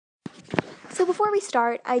So before we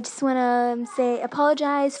start, I just want to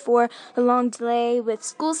apologize for the long delay with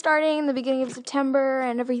school starting in the beginning of September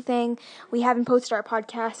and everything. We haven't posted our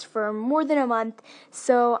podcast for more than a month,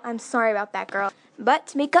 so I'm sorry about that, girl. But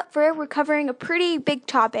to make up for it, we're covering a pretty big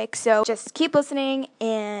topic, so just keep listening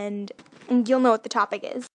and you'll know what the topic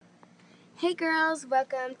is. Hey girls,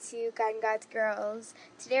 welcome to God and God's Girls.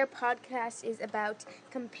 Today our podcast is about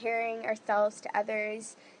comparing ourselves to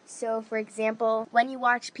others. So for example, when you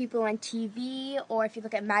watch people on TV or if you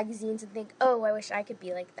look at magazines and think, oh, I wish I could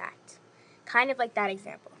be like that. Kind of like that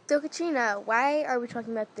example. So Katrina, why are we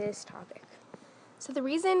talking about this topic? So the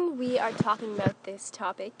reason we are talking about this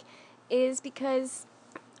topic is because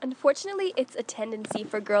unfortunately it's a tendency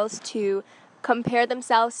for girls to compare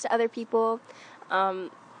themselves to other people.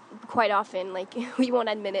 Quite often, we won't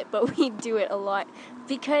admit it, but we do it a lot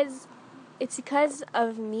because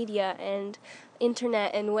of media and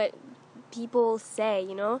internet and what people say,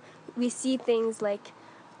 we see things like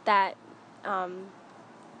that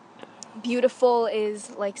beautiful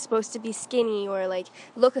is supposed to be skinny or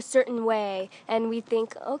look a certain way, and we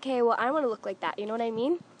think, okay, well, I want to look like that, you know what I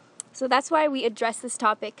mean? So that's why we address this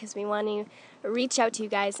topic, because we want to reach out to you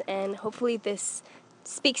guys and hopefully this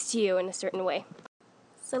speaks to you in a certain way.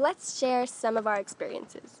 So let's share some of our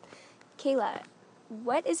experiences. Kayla,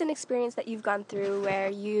 what is an experience that you've gone through where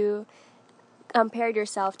you compared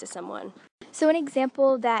yourself to someone? So an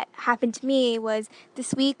example that happened to me was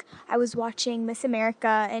this week I was watching Miss America,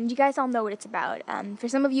 and you guys all know what it's about. For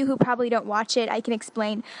some of you who probably don't watch it, I can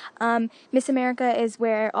explain. Miss America is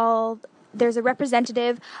where there's a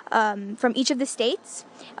representative from each of the states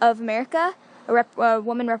of America, a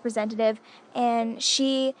woman representative, and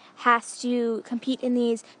she has to compete in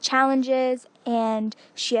these challenges, and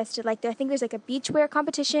she has to, I think there's a beachwear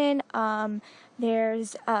competition,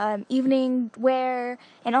 there's evening wear,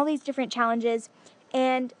 and all these different challenges.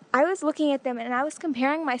 And I was looking at them, and I was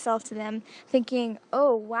comparing myself to them, thinking,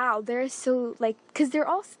 oh, wow, they're so, because they're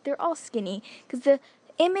all skinny, because the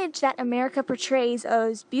image that America portrays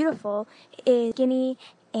as beautiful is skinny,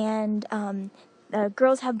 and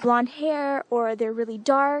girls have blonde hair, or they're really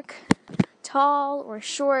dark, tall, or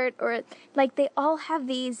short, or they all have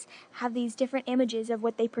these different images of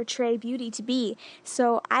what they portray beauty to be.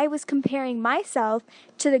 So I was comparing myself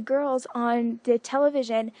to the girls on the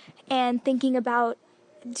television and thinking about,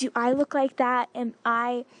 do I look like that?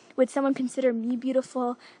 Would someone consider me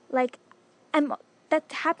beautiful?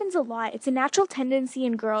 That happens a lot. It's a natural tendency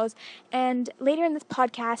in girls, and later in this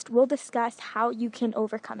podcast, we'll discuss how you can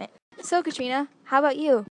overcome it. So, Katrina, how about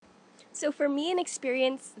you? So for me, an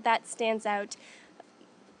experience that stands out,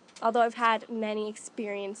 although I've had many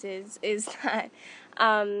experiences, is that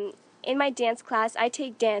in my dance class, I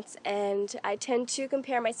take dance, and I tend to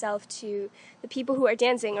compare myself to the people who are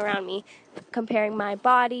dancing around me, comparing my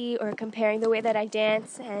body or comparing the way that I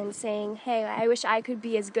dance and saying, hey, I wish I could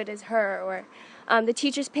be as good as her, or the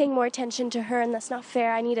teacher's paying more attention to her, and that's not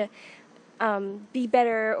fair. I need to be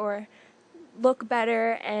better or look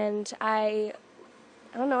better, and I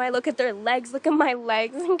don't know, I look at their legs, look at my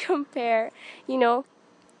legs, and compare,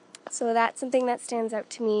 So that's something that stands out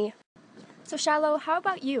to me. So Shallow, how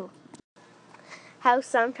about you? How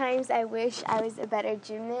sometimes I wish I was a better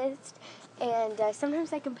gymnast, and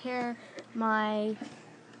sometimes I compare my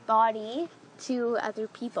body to other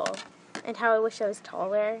people, and how I wish I was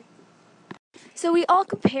taller. So we all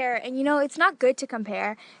compare, and it's not good to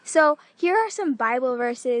compare. So here are some Bible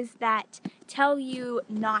verses that tell you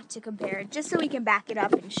not to compare, just so we can back it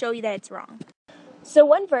up and show you that it's wrong. So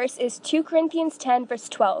one verse is 2 Corinthians 10, verse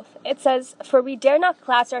 12. It says, "For we dare not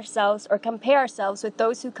class ourselves or compare ourselves with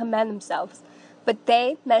those who commend themselves, but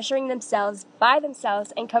they, measuring themselves by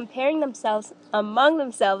themselves and comparing themselves among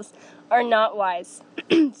themselves, are not wise."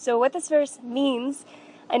 So what this verse means,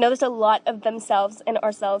 I know there's a lot of themselves and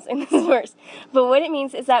ourselves in this verse, but what it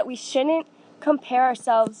means is that we shouldn't compare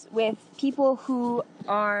ourselves with people who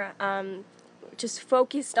are just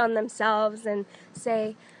focused on themselves and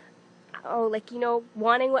say,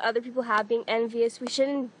 wanting what other people have, being envious. We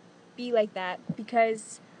shouldn't be like that,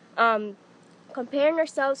 because comparing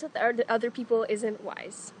ourselves with other people isn't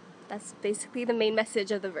wise. That's basically the main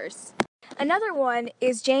message of the verse. Another one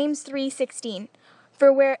is James 3:16.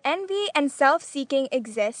 For where envy and self-seeking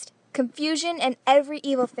exist, confusion and every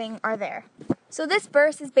evil thing are there. So this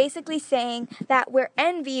verse is basically saying that where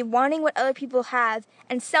envy, wanting what other people have,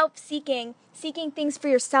 and self-seeking, seeking things for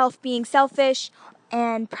yourself, being selfish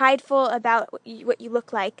and prideful about what you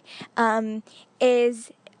look like,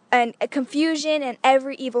 is a confusion and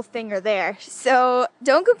every evil thing are there. So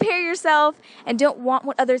don't compare yourself and don't want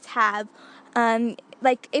what others have.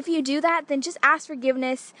 If you do that, then just ask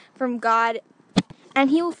forgiveness from God and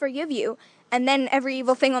He will forgive you, and then every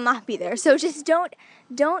evil thing will not be there. So just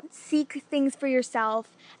don't seek things for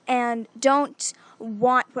yourself, and don't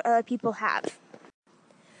want what other people have.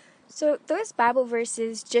 So those Bible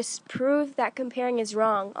verses just prove that comparing is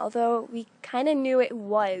wrong, although we kind of knew it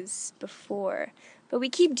was before. But we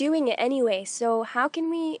keep doing it anyway, so how can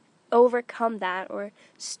we overcome that or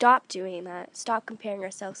stop doing that, stop comparing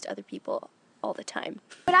ourselves to other people all the time?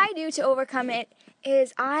 What I do to overcome it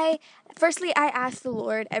is I ask the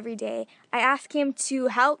Lord every day. I ask Him to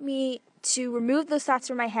help me to remove those thoughts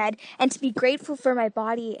from my head and to be grateful for my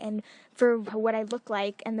body and for what I look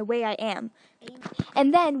like and the way I am.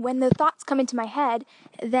 And then when the thoughts come into my head,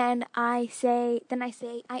 then I say,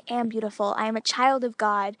 I am beautiful. I am a child of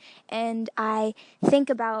God, and I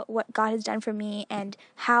think about what God has done for me and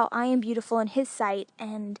how I am beautiful in His sight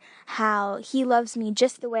and how He loves me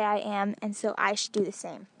just the way I am, and so I should do the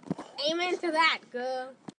same. Amen to that,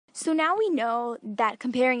 girl. So now we know that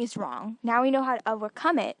comparing is wrong. Now we know how to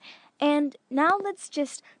overcome it. And now let's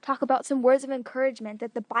just talk about some words of encouragement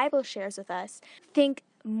that the Bible shares with us. Think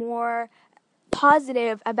more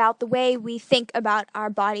positive about the way we think about our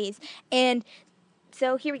bodies. And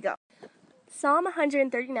so here we go. Psalm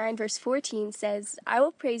 139 verse 14 says, "I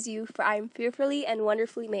will praise you, for I am fearfully and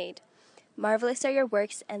wonderfully made. Marvelous are your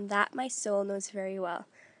works, and that my soul knows very well."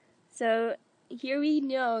 So here we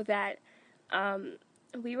know that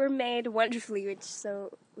we were made wonderfully, which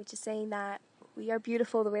is saying that we are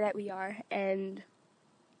beautiful the way that we are, and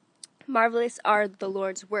marvelous are the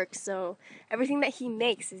Lord's works. So everything that He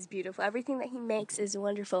makes is beautiful. Everything that He makes is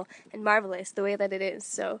wonderful and marvelous the way that it is.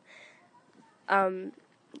 So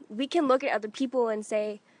we can look at other people and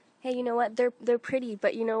say, hey, you know what? They're pretty,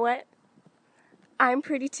 but you know what? I'm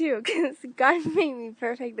pretty too, because God made me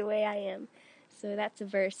perfect the way I am. So that's a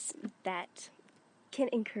verse that can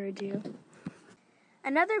encourage you.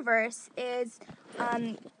 Another verse is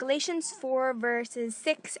Galatians 4 verses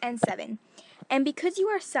 6 and 7. "And because you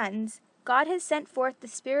are sons, God has sent forth the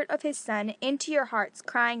Spirit of His Son into your hearts,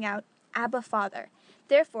 crying out, 'Abba, Father.'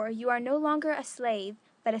 Therefore you are no longer a slave,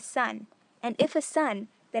 but a son. And if a son,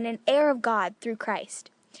 then an heir of God through Christ."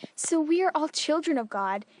 So we are all children of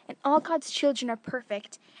God, and all God's children are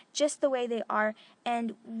perfect, just the way they are,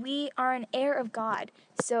 and we are an heir of God.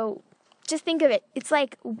 So just think of it. It's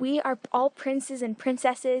like we are all princes and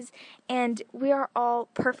princesses, and we are all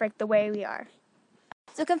perfect the way we are.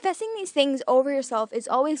 So confessing these things over yourself is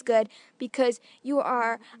always good, because you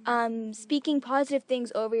are speaking positive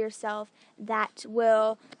things over yourself that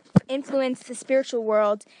will influence the spiritual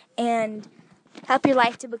world and help your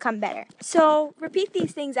life to become better. So repeat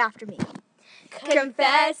these things after me.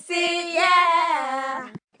 Confessing, yeah!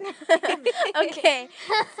 Okay,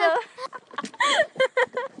 so...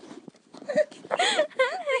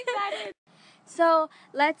 So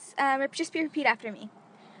let's just repeat after me.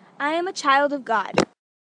 I am a child of God.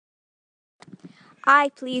 I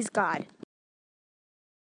please God.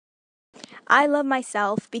 I love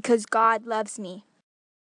myself because God loves me.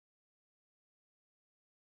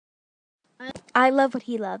 I love what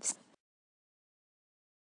He loves.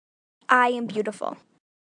 I am beautiful.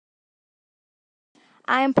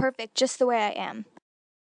 I am perfect just the way I am.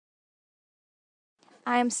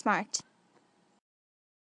 I am smart.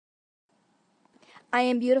 I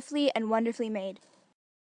am beautifully and wonderfully made.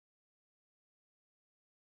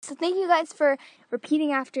 So thank you guys for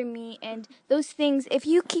repeating after me, and those things, if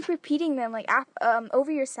you keep repeating them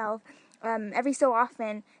over yourself every so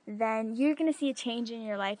often, then you're going to see a change in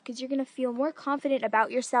your life, because you're going to feel more confident about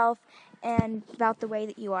yourself and about the way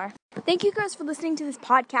that you are. Thank you guys for listening to this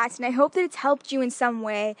podcast, and I hope that it's helped you in some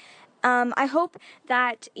way. I hope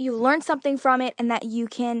that you learned something from it and that you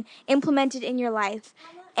can implement it in your life.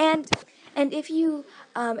 And if you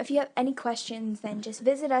have any questions, then just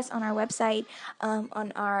visit us on our website,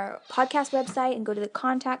 on our podcast website, and go to the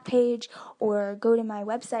contact page, or go to my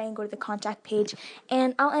website and go to the contact page,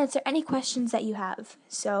 and I'll answer any questions that you have.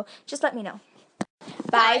 So just let me know.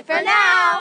 Bye for now!